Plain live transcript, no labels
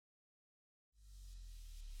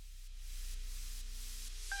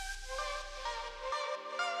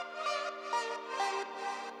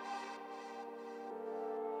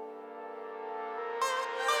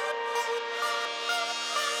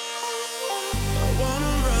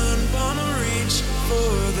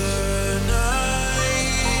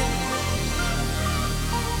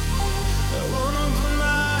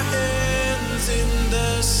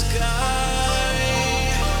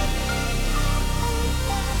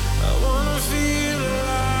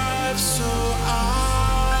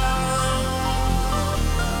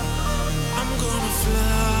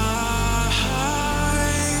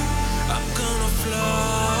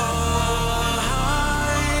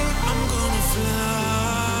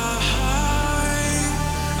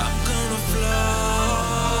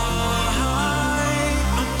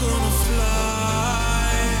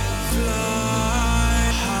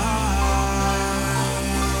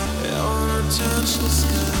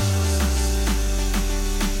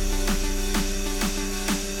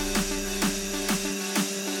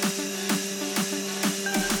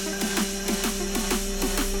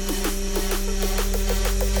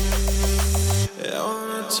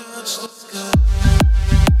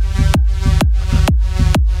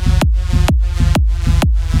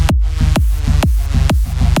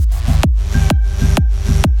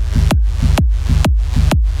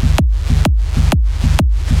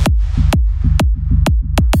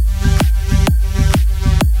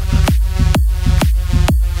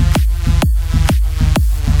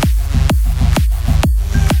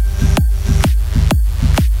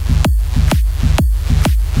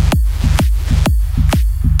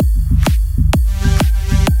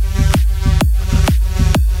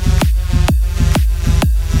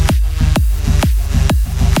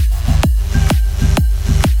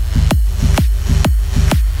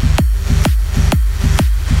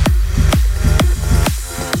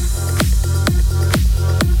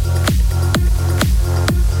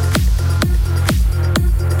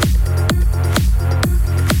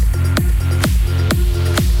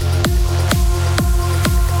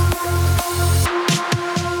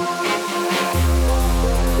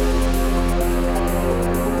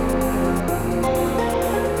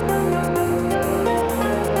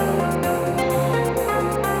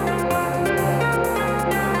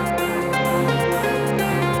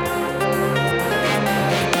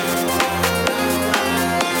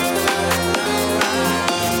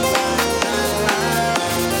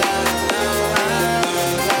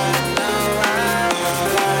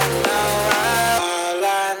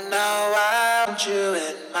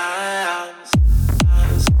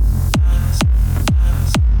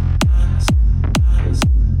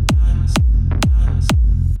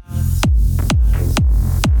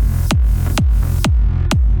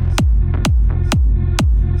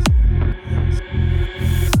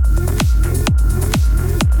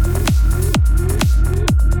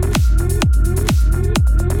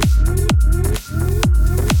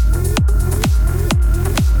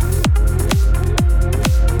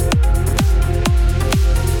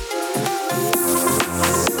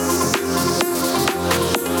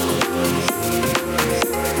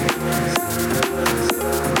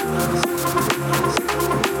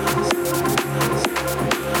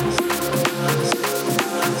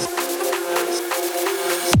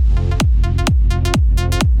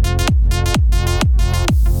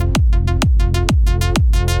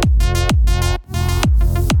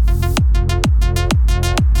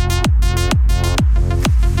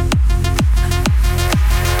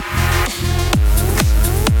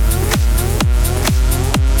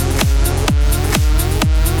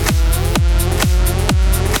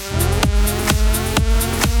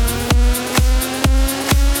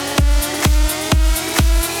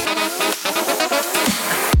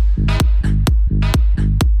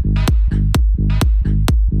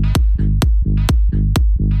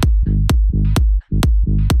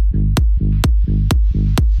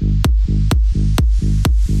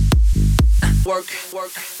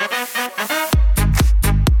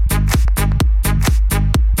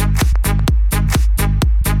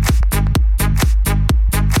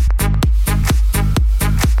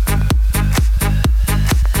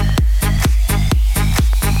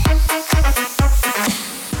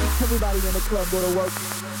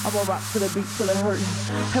To the beat till it hurt.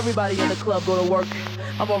 Everybody in the club go to work.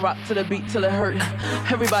 I'ma rock to the beat till it hurt.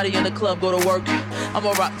 Everybody in the club go to work.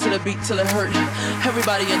 I'ma rock to the beat till it hurt.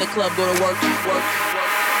 Everybody in the club go to work.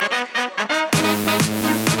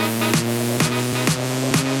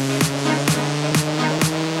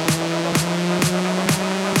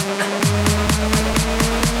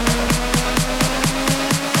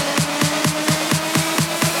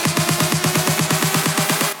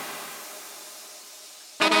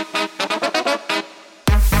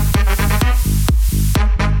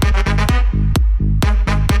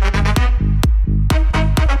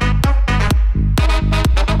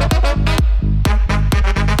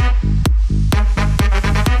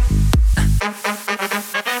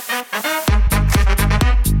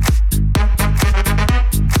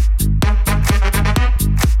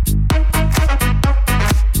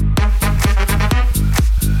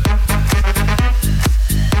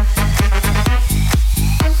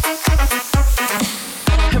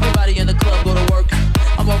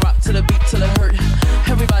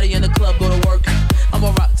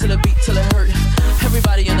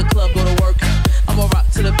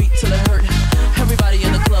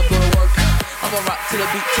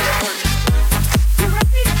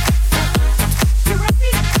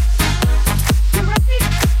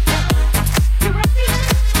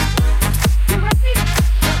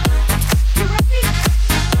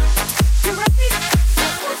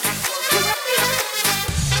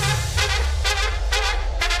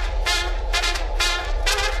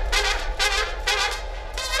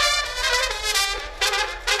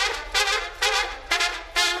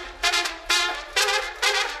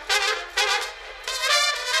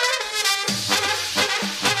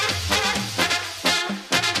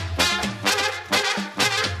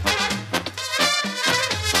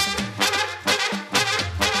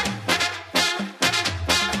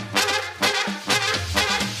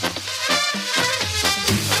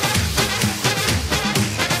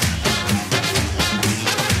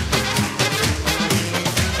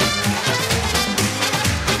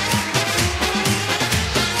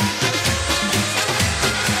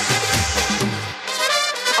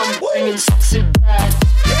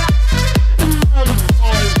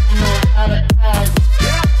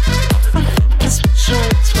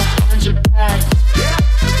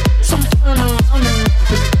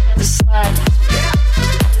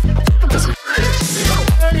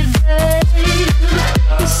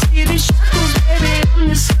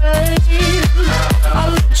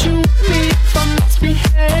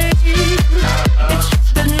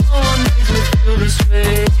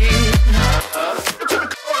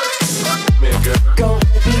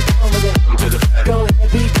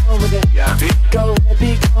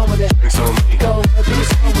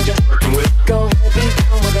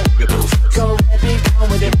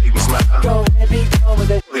 Go ahead, be gone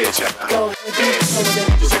with it. Go ahead, be gone with it.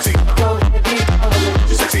 You're sexy. Go ahead, be gone with it.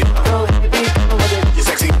 You're sexy. Go ahead, be gone with it. You're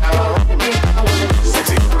sexy. Go ahead, be gone with it. You're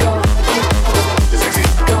sexy. Go ahead, be gone with it. You're sexy.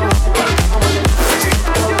 Go ahead, be gone with it.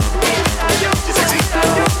 You're sexy.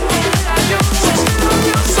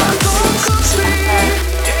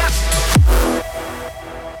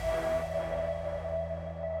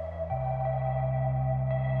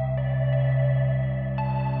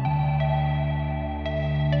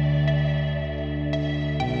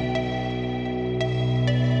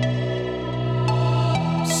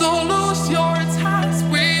 So lose your ties,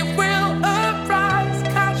 we will arise.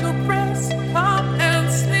 Catch your breath, come and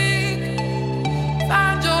sneak.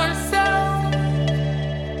 Find yourself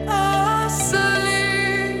asleep.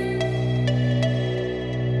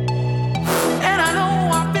 And I know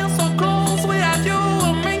I feel so close without you,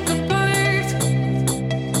 I'm incomplete.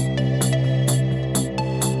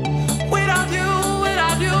 Without you,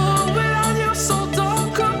 without you, without you, so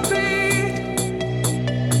don't compete.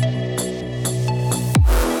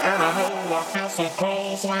 And I know I feel so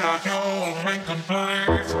close without you, I'm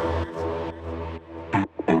incomplete.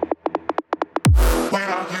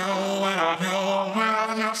 Without you, without you,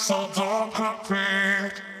 without you, so don't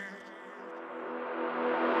compete.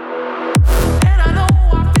 And I know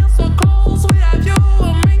I feel so close without you,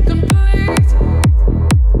 I'm incomplete.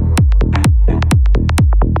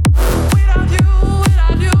 Without you,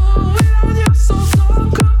 so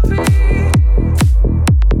don't compete.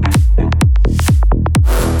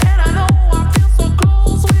 And I know I feel so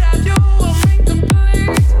close without you, I'm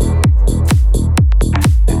incomplete.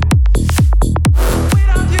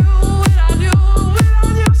 Without you,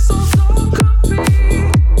 so don't compete.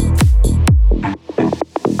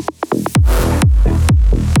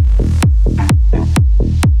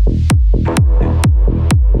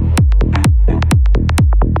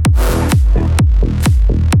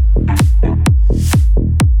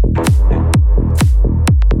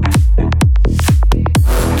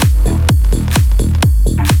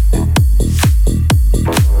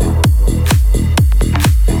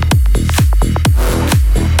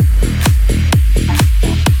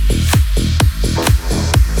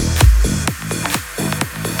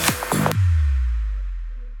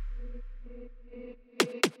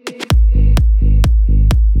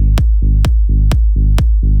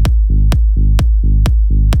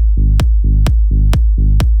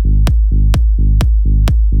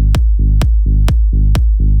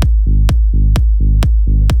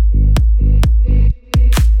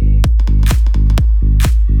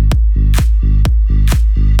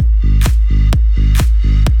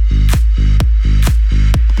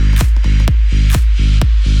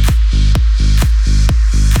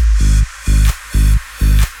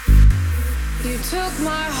 You took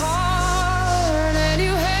my heart and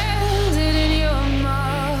you held it in your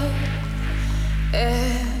mouth.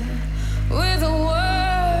 And with a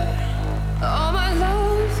word, all my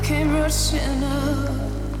love came rushing up.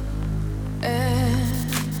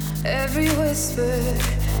 And every whisper,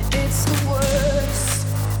 it's the worst,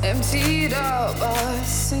 emptied out by a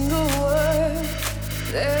single word.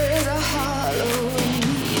 There is a hollow in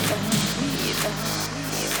me.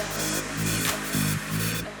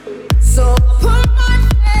 So I put my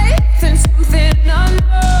faith in something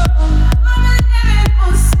unknown. I'm living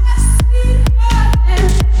on such sweet nothing.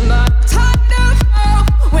 My tired of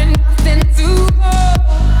hope with nothing to go.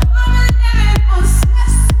 I'm living on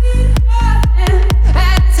such sweet nothing.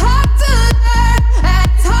 And it's hard to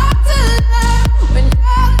learn when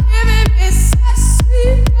you're giving me such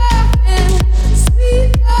sweet nothing,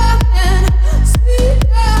 sweet nothing, sweet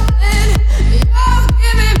nothing. You're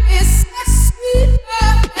giving me such sweet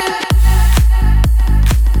nothing.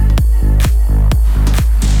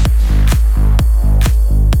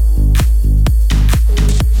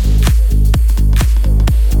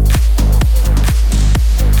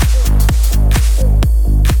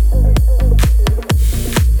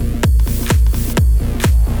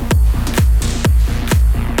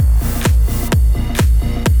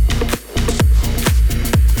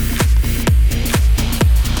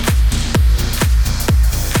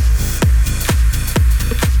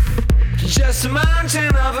 Just a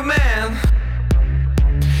mountain of a man.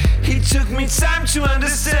 He took me time to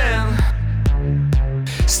understand.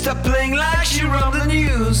 Stop playing like you're on the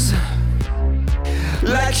news,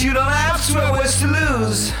 like you don't have 12 hours to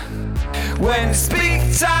lose. When it's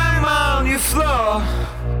big time on your floor,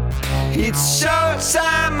 it's show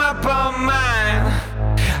time up on mine.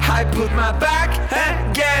 I put my back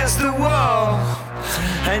against the wall,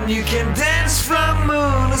 and you can dance from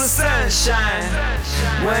moon to sunshine.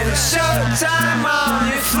 When it's show time on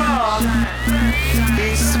your floor,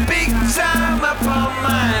 it's big time up on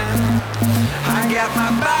mine. got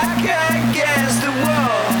my back against the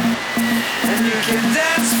wall, and you can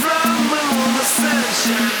dance from moon to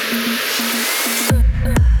sunshine.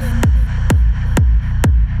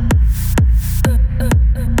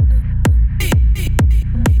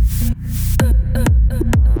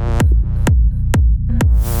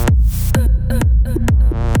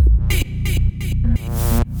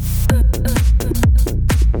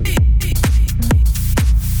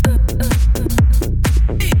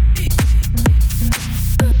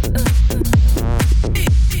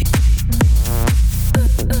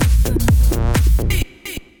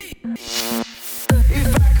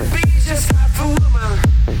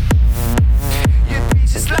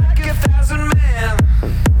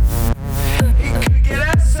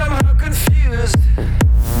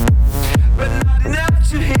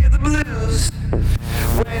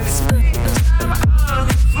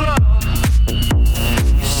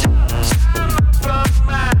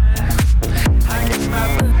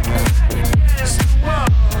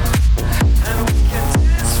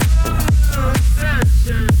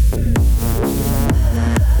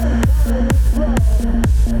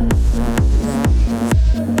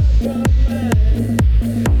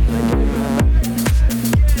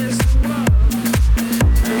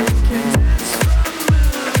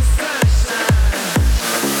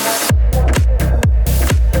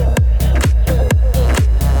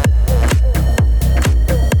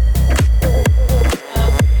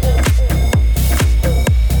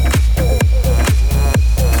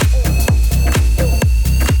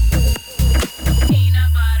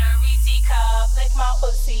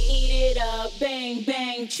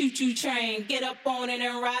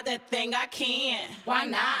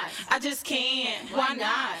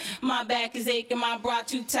 My bra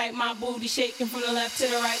too tight, my booty shaking from the left to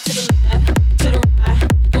the right, to the left, to the right.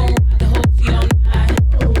 Gon' ride the whole T all night.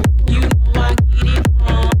 You know I get it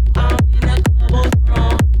wrong. I'm in the club all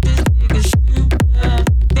wrong. This nigga souped up,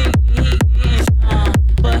 thinking he getting some,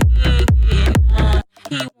 but he ain't getting none.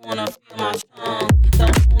 He wanna feel my tongue. The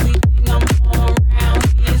only thing I'm all around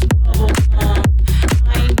is bubble gum.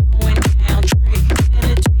 I ain't going down, trick,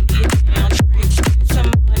 better take it down, trick. Spend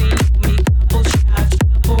some money on me, couple shots,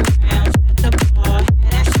 couple rounds.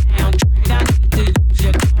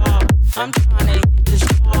 I'm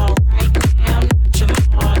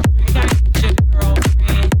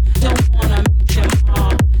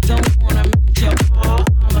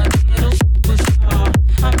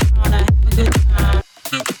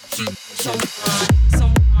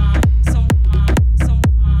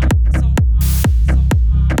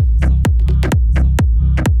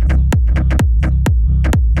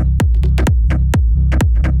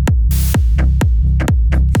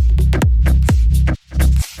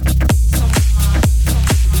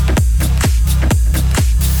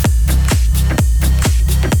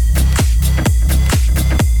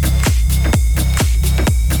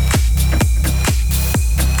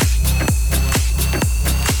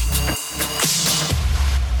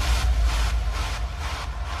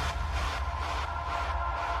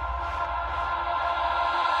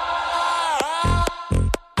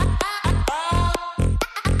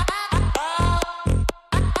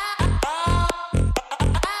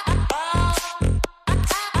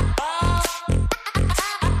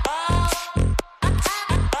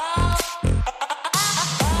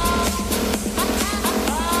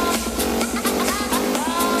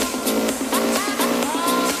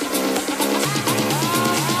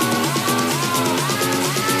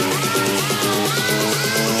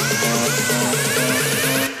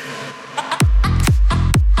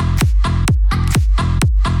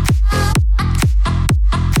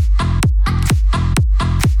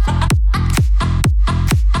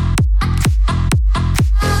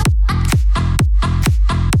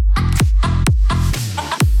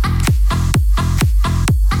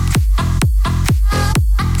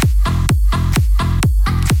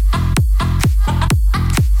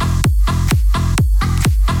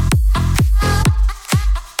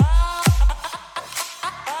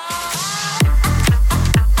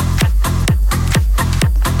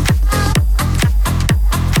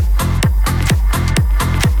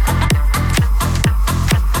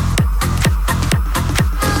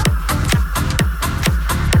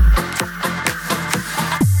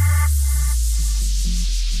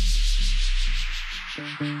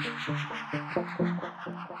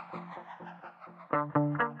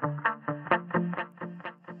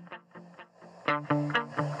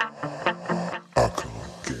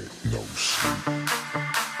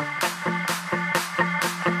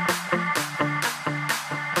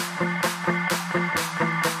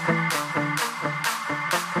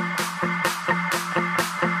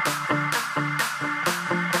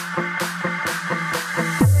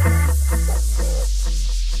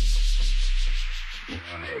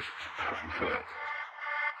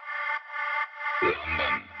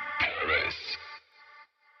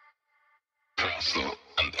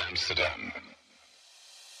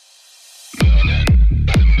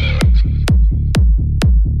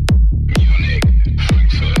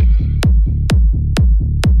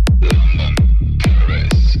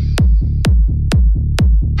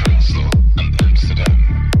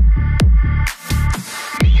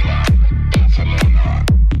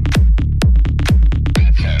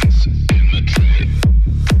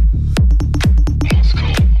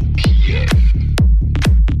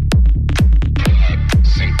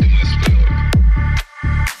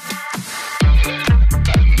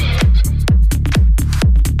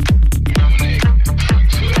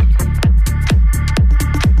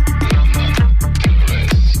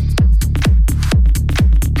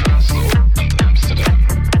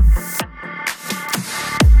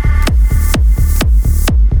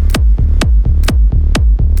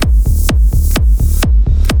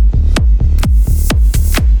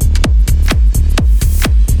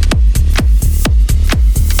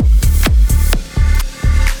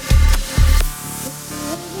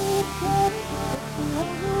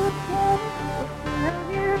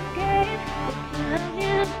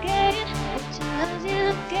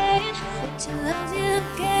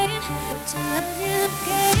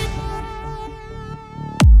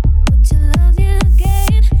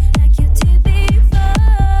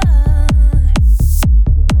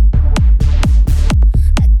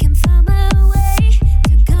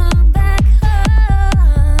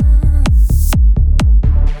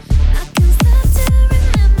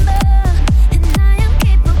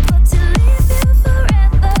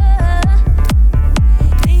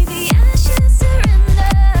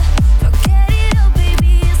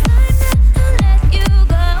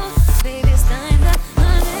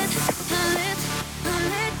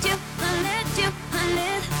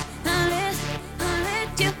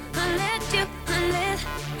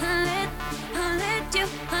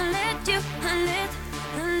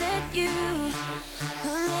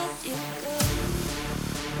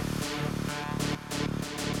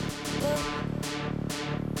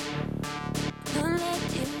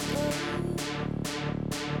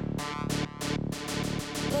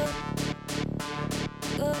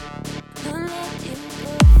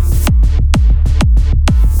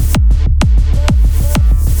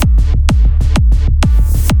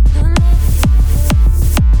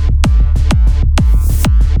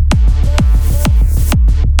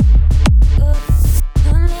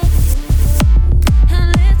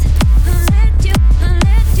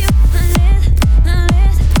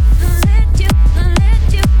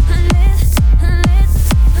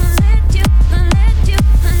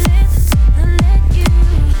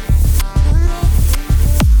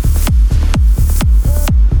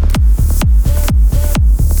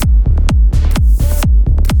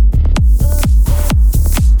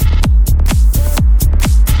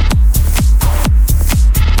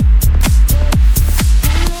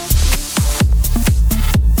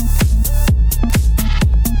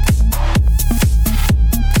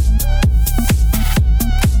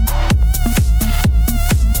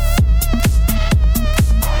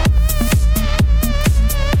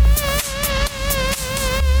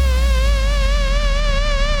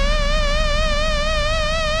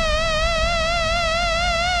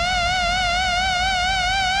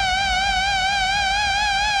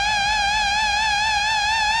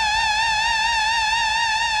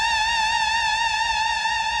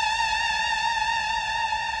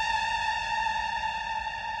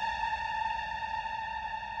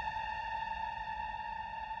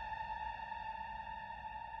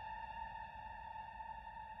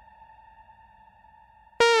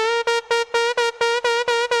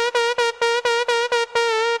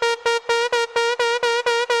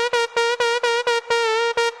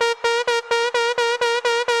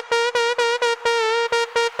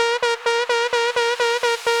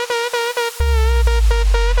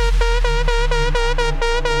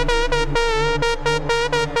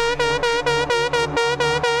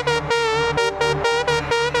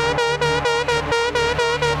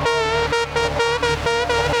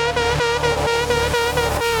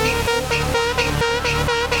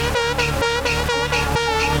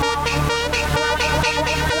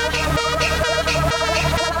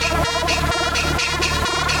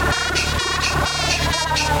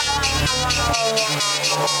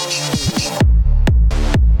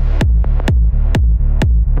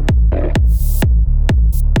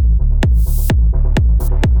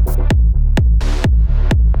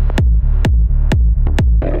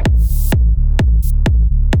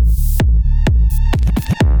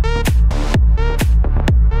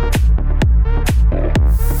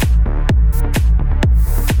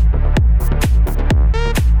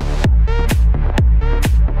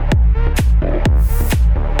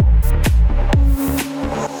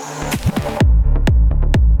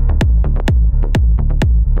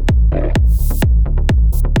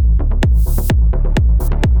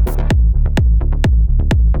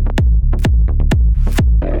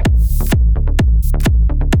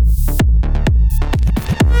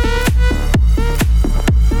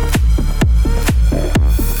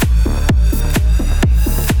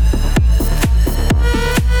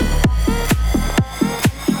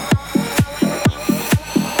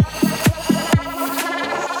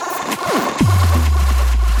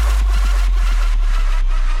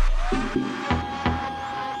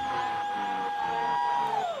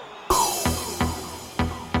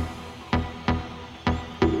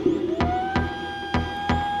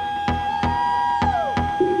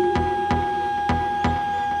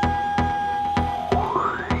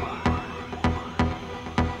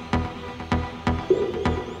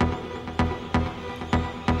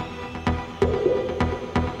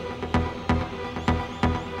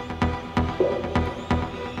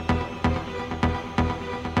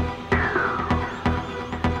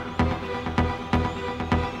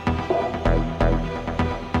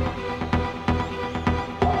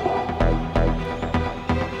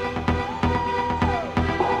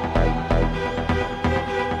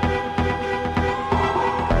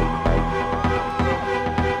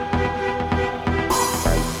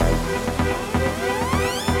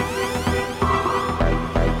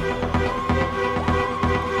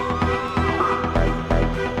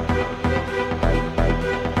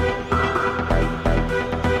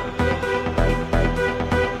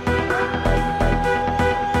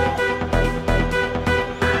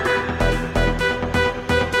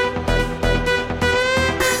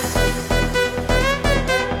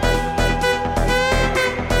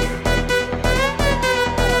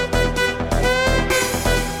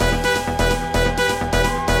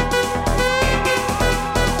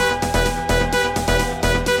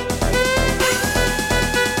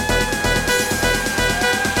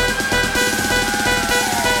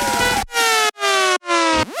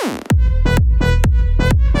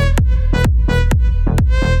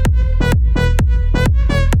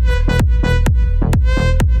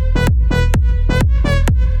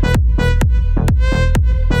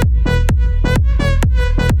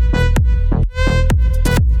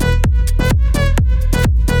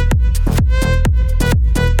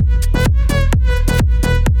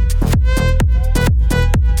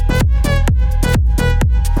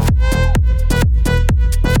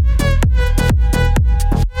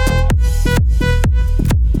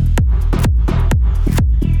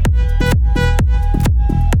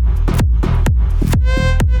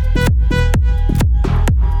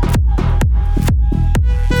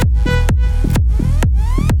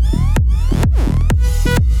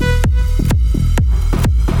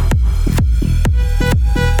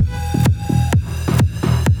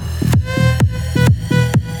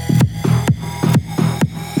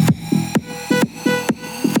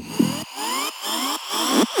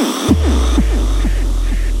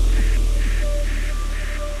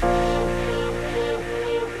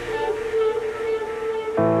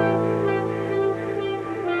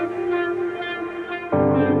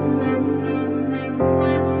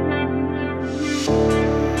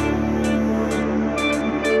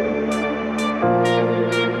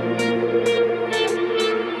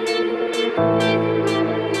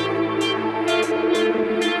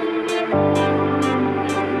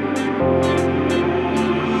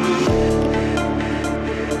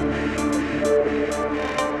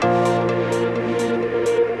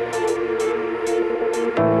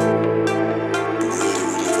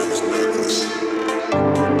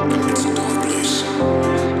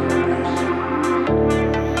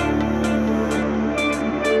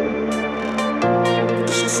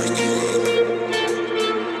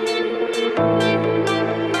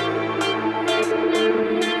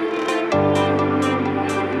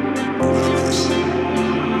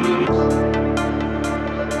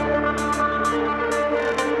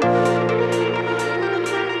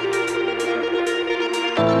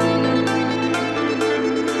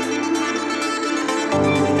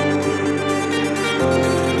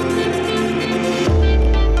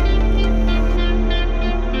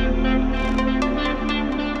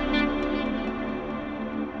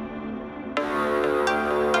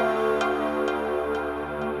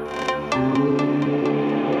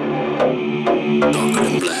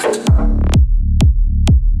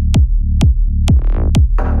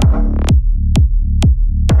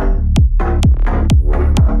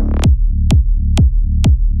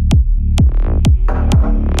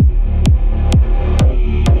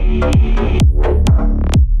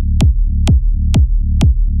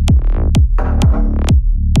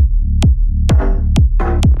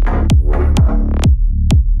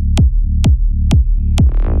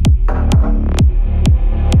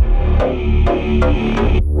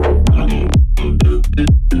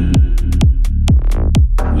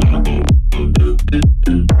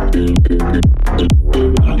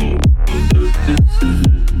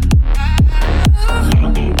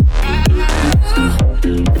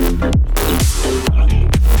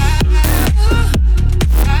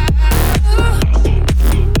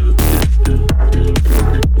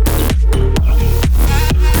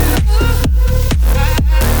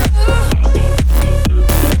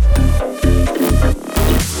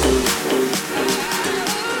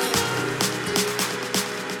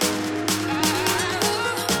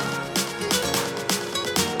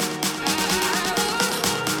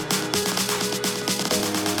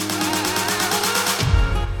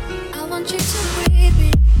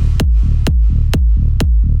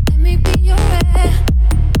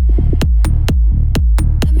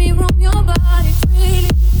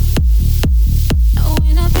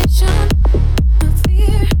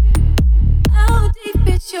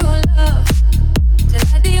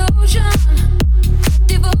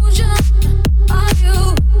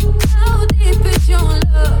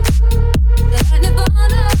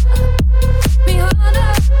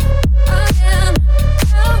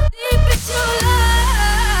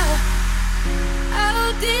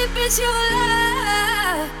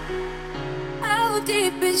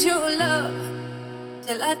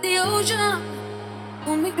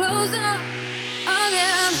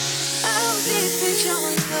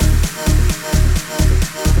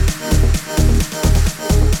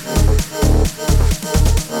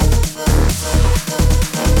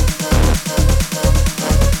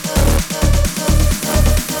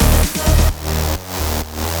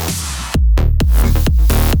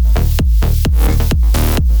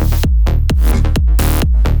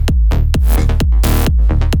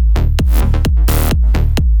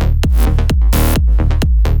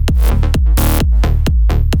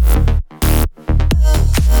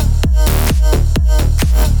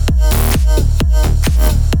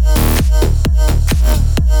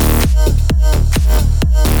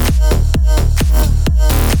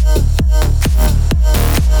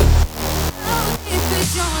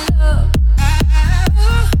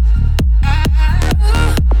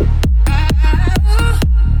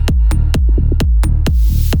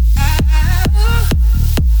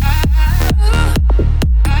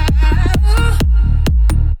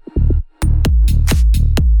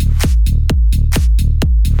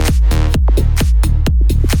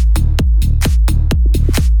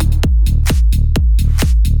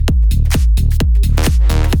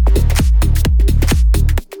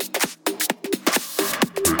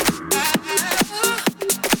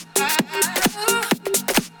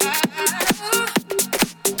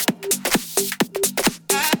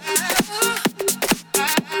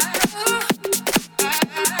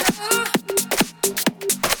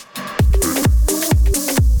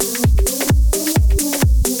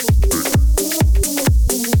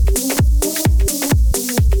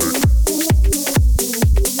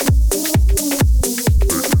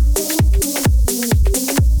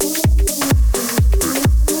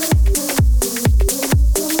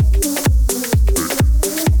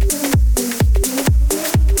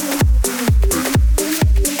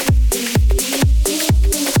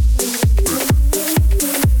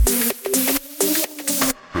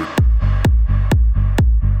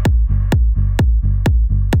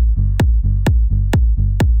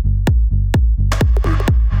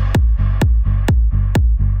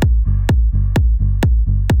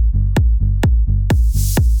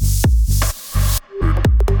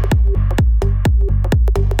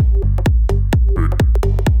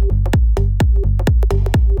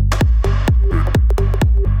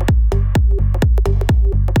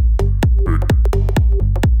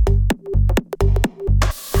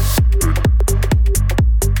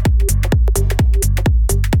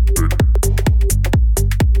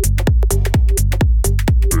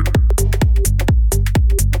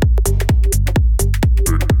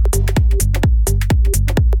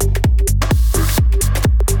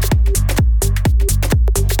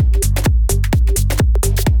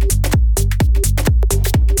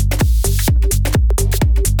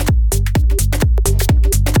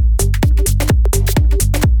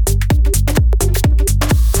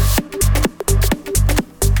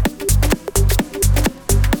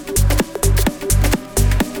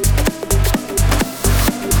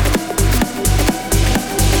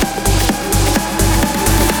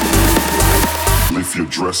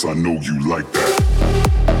dress, I know you like that.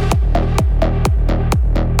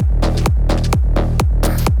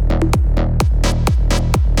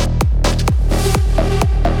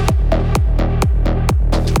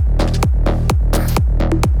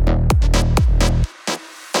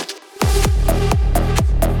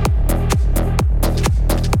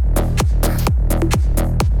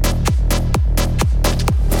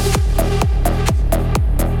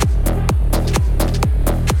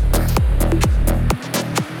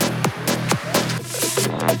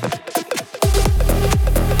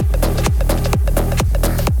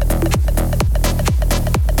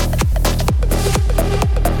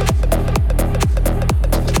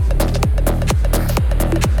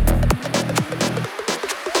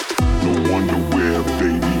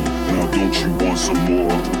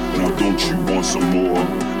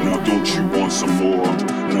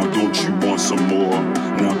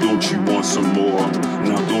 you want some more?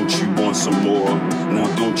 Now don't you want some more? Now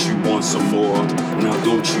don't you want some more? Now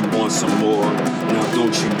don't you want some more? Now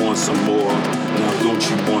don't you want some more? Now don't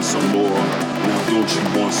you want some more? Now don't you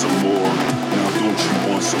want some more? Now don't you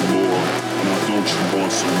want some more? Now don't you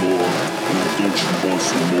want some more? Now don't you want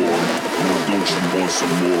some more? Now don't you want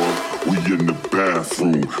some more? We in the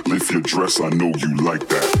bathroom. Lift your dress, I know you like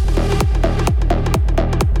that.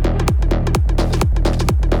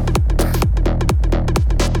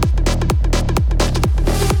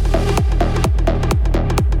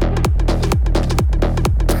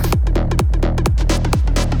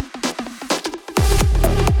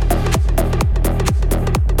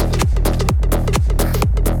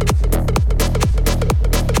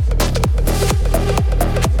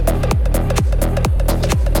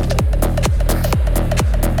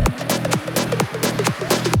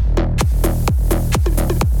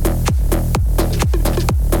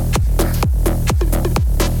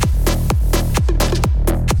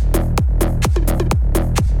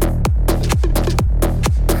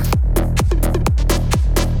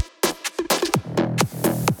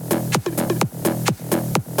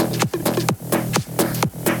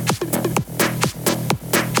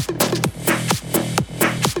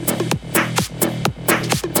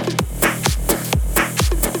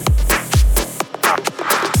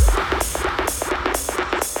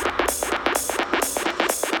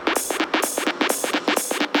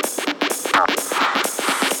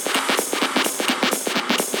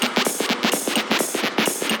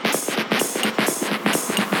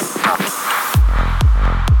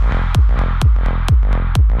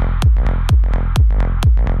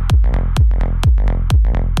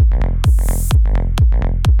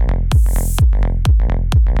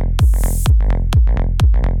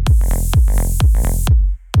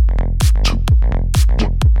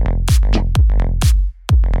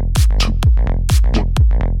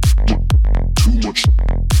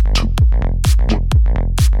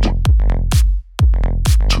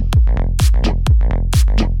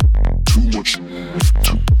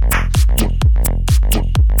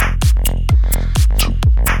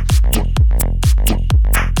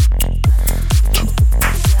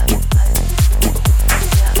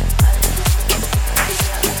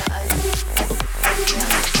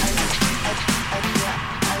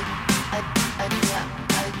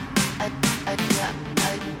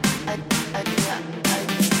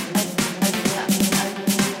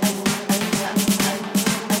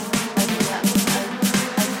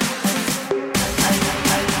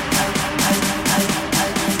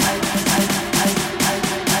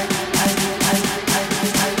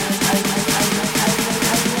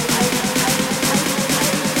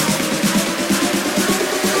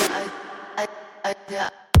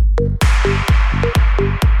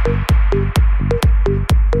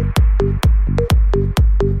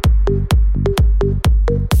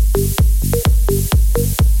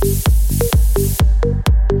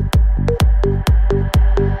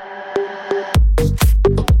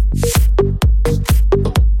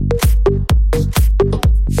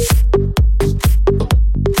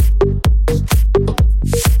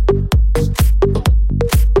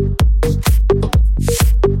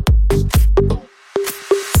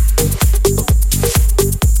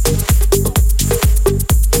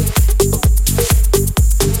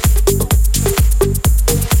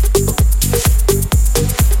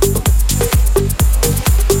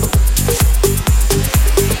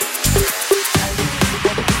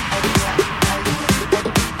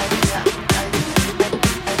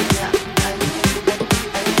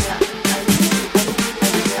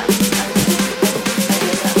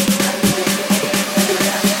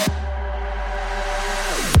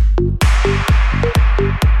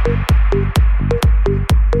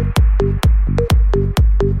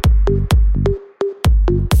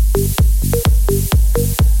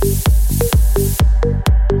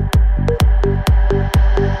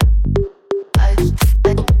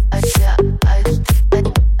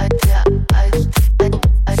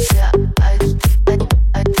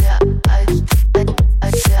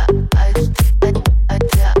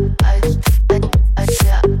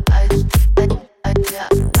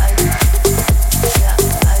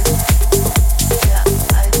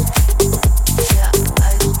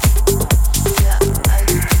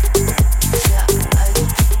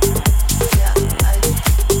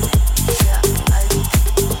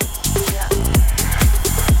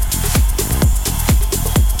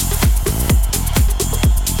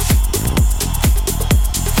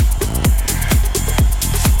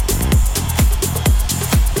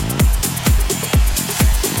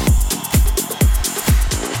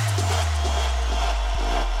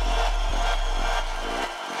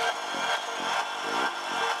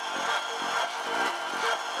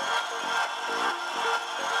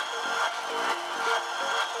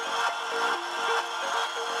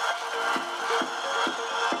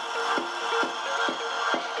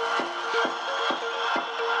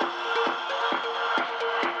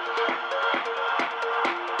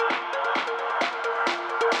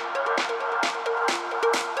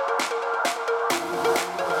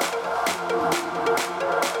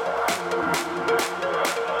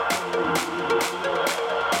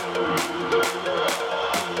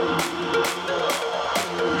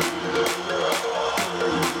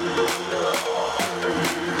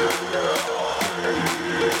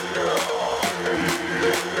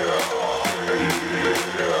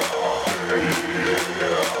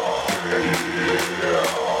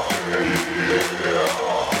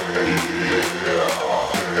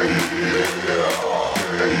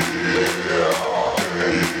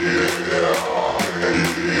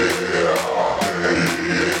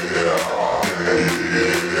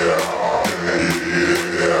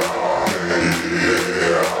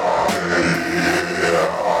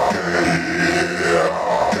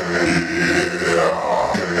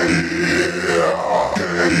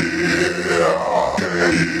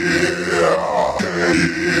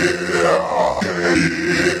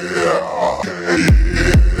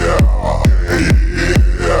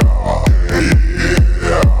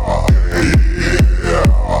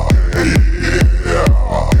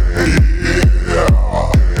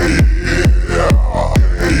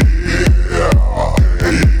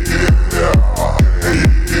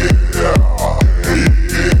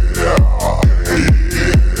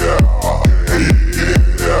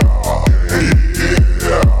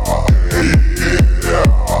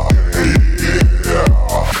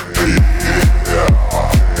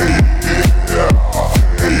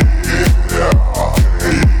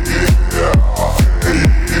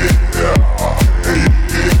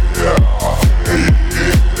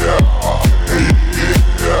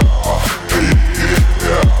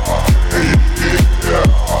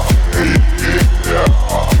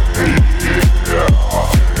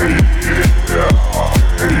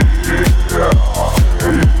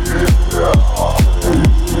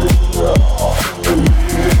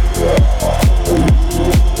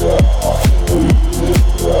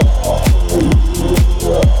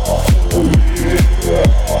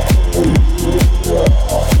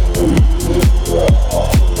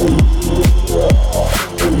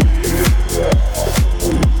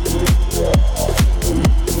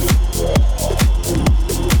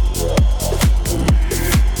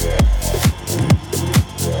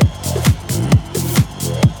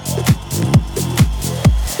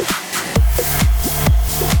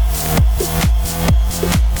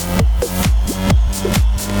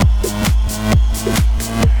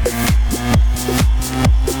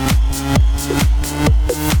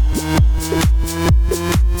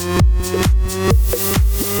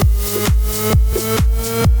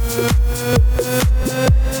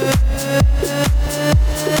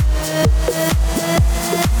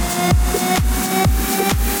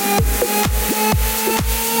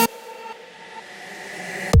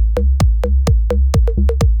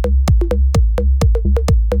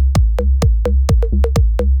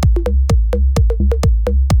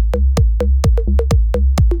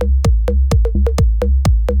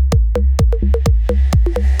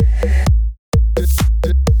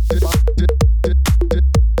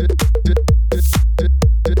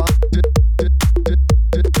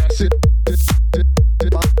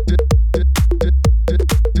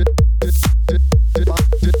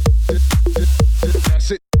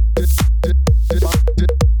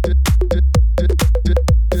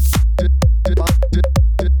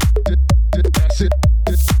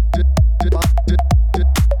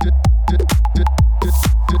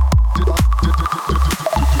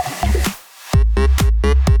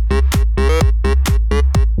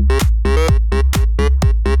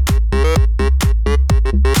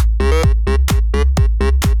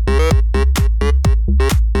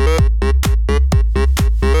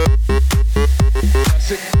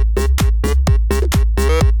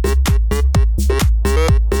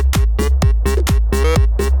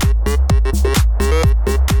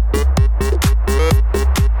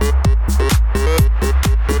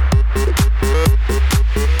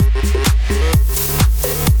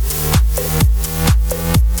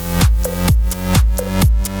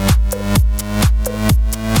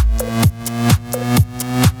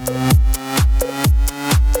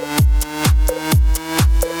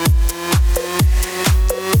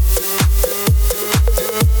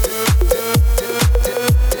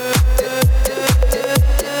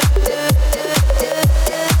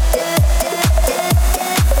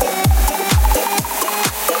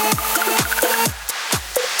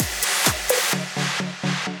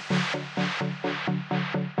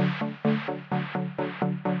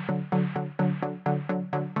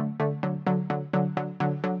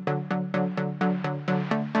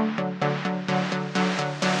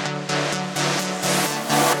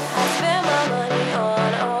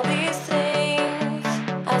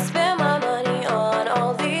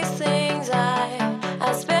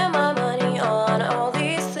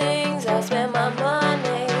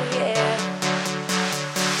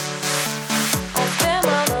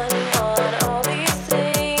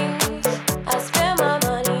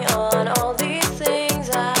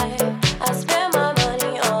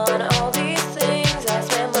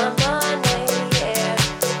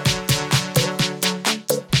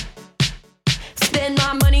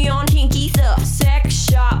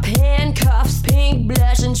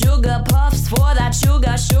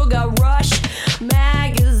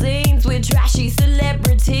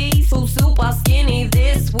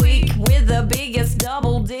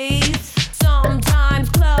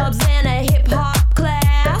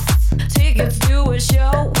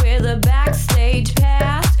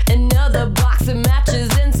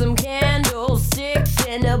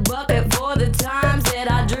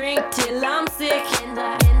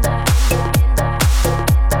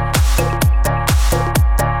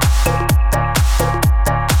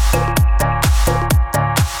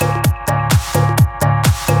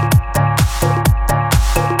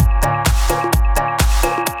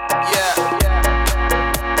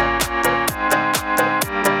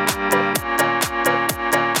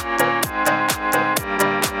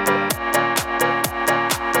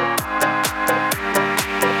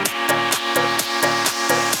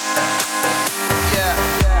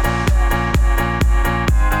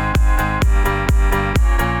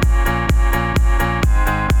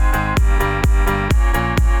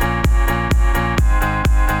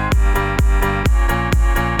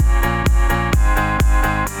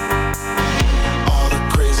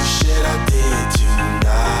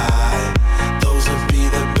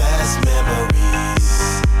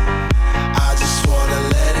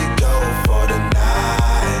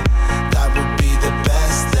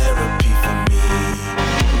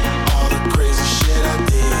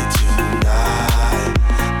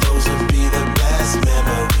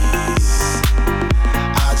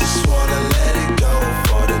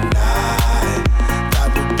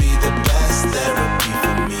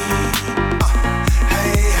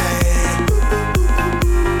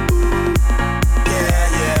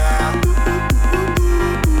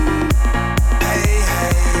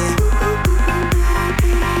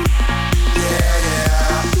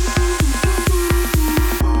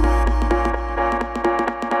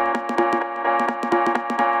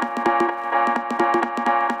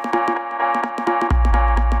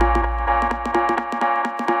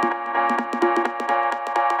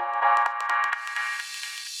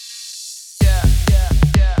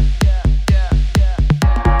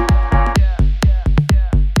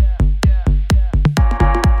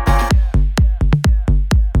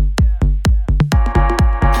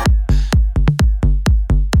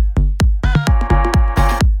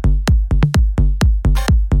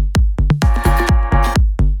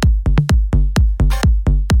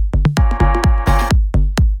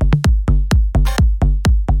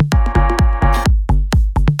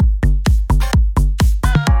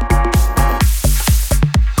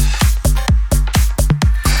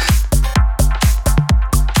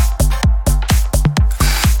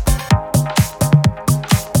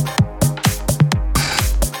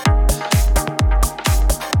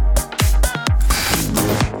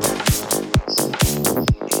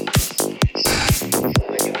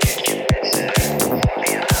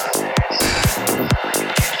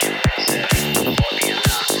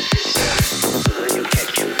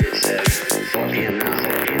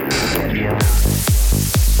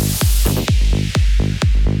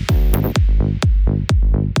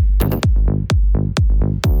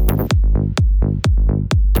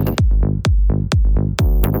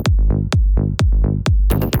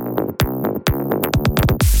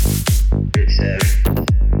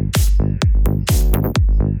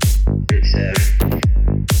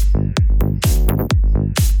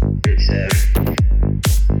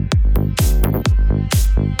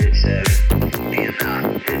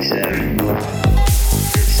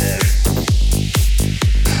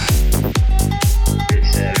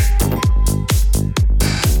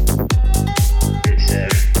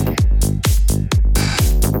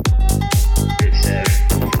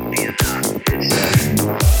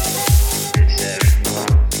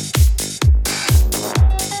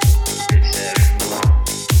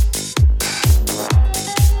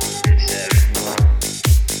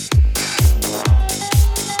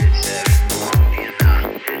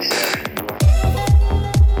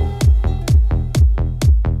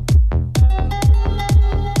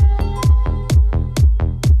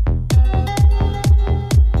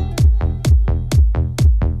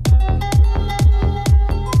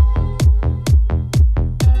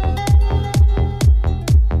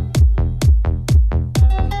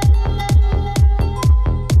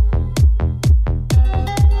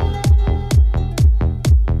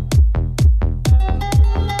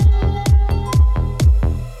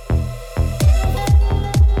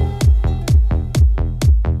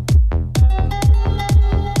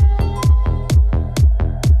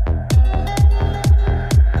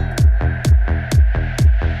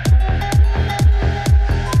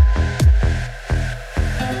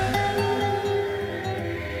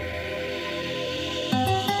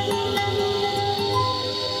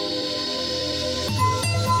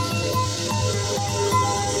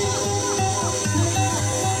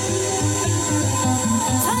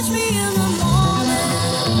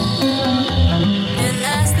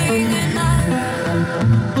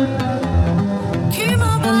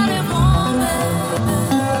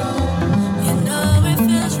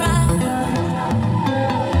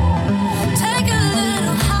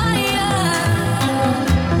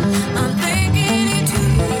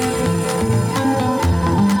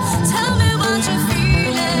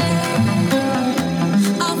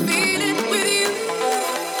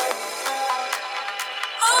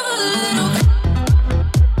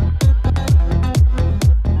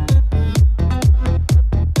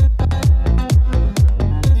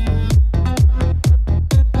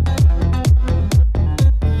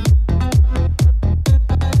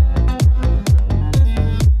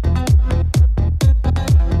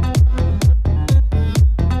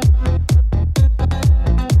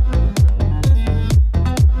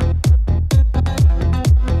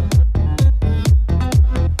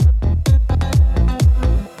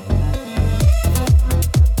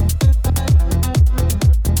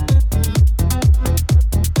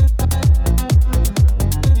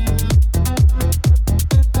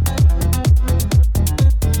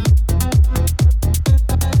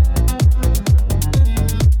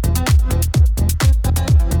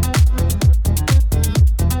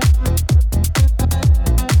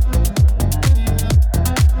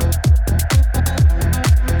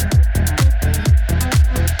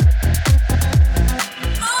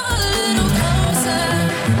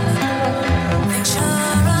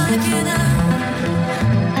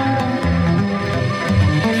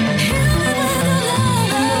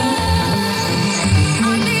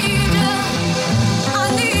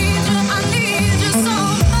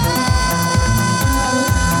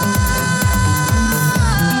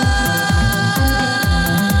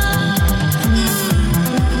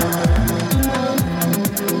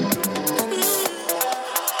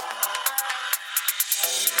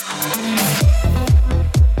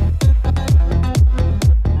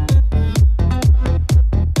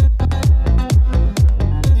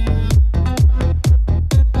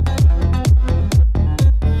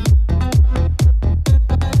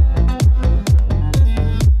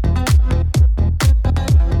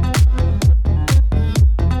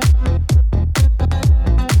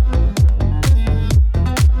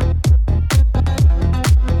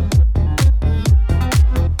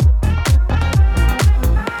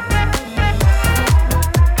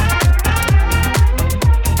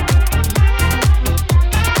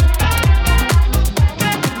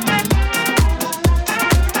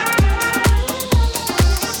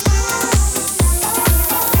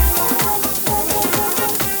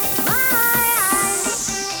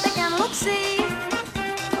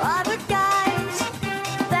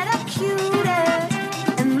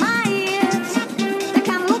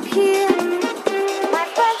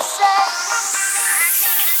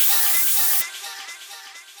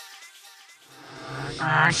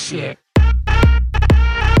 shit.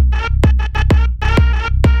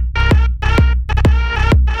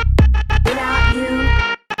 Without you.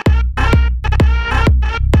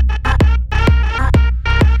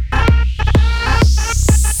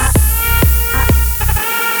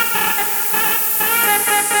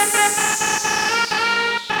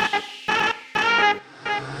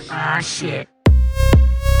 Ah, shit.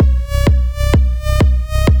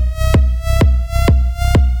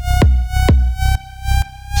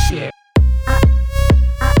 Shit.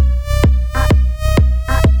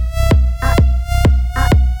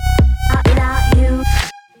 Without you.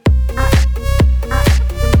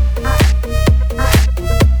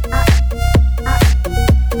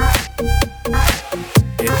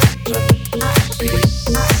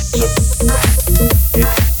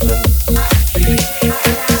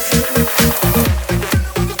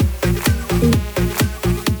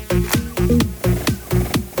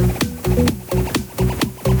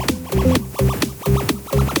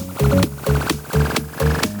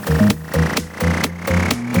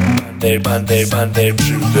 Bande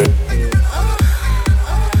brüder.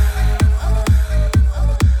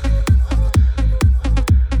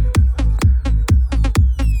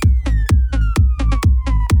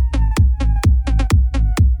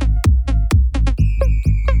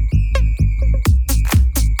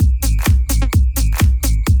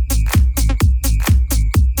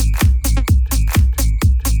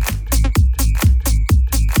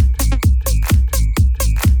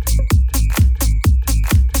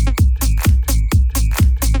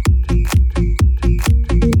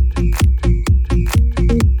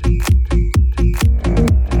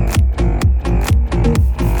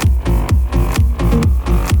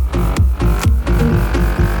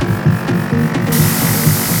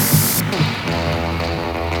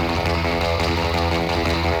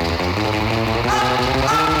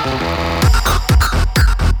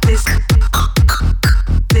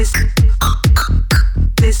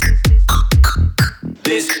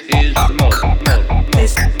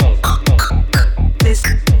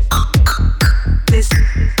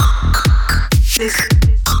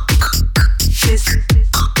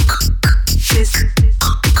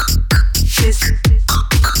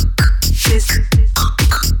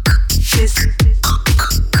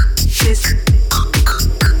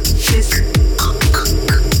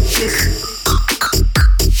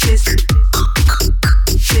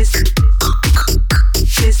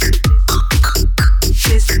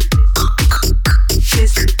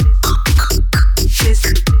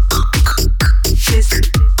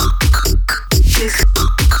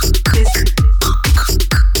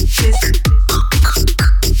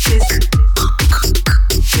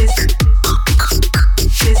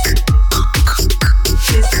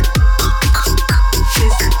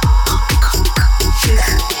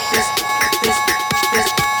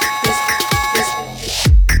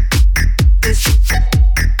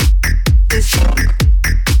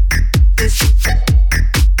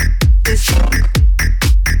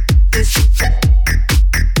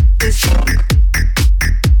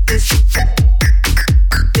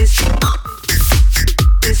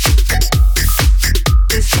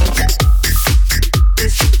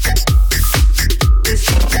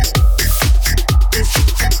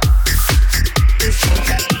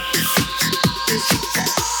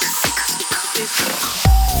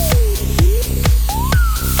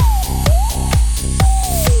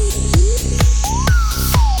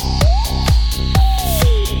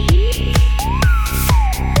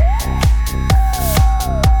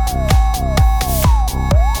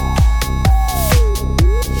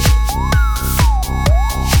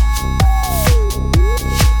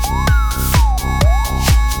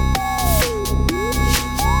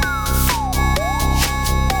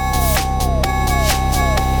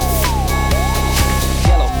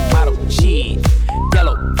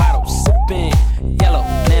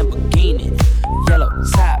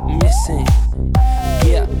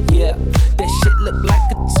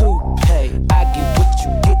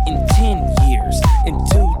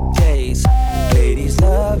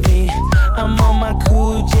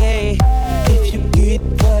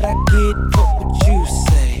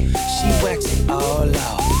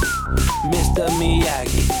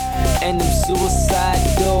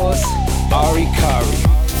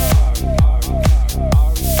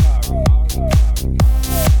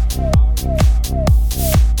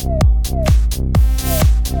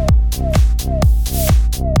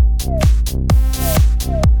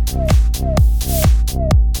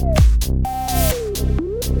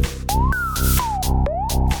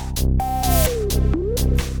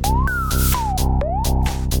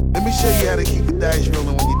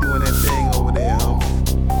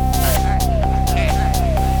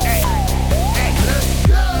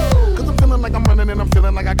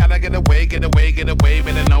 get away, get away, get away.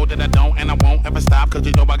 Better know that I don't and I won't ever stop, cause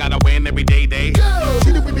you know I gotta win every day.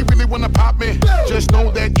 See that really, really wanna pop me. Just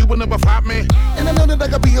know that you will never flop me. And I know that I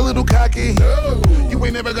gotta be a little cocky. You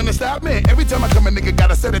ain't never gonna stop me. Every time I come, a nigga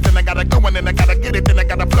gotta set it, then I gotta go, and then I gotta get it, then I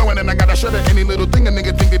gotta flow, and then I gotta shut it. Any little thing a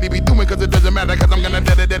nigga think that he be doing, cause it doesn't matter, cause I'm gonna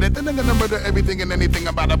dead it. Then I'm gonna murder everything and anything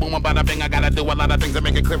about a boom, about a bang. I gotta do a lot of things to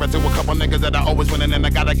make it clearer to a couple niggas that I always win, and then I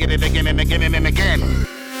gotta get it again and again and again.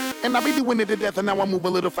 And I be doing it to death, and now I move a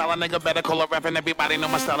little foul. A nigga better call a ref, and everybody know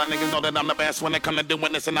my style. And niggas know that I'm the best when it come to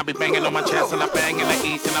doing this. And I be banging on my chest, and I bang in the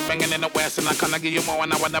east, and I banging in the west. And I kinda give you more,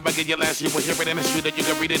 and I will never give you less. You will hear it in the street, that you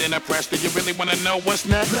can read it in the press. Do you really wanna know what's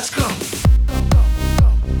next? Let's go.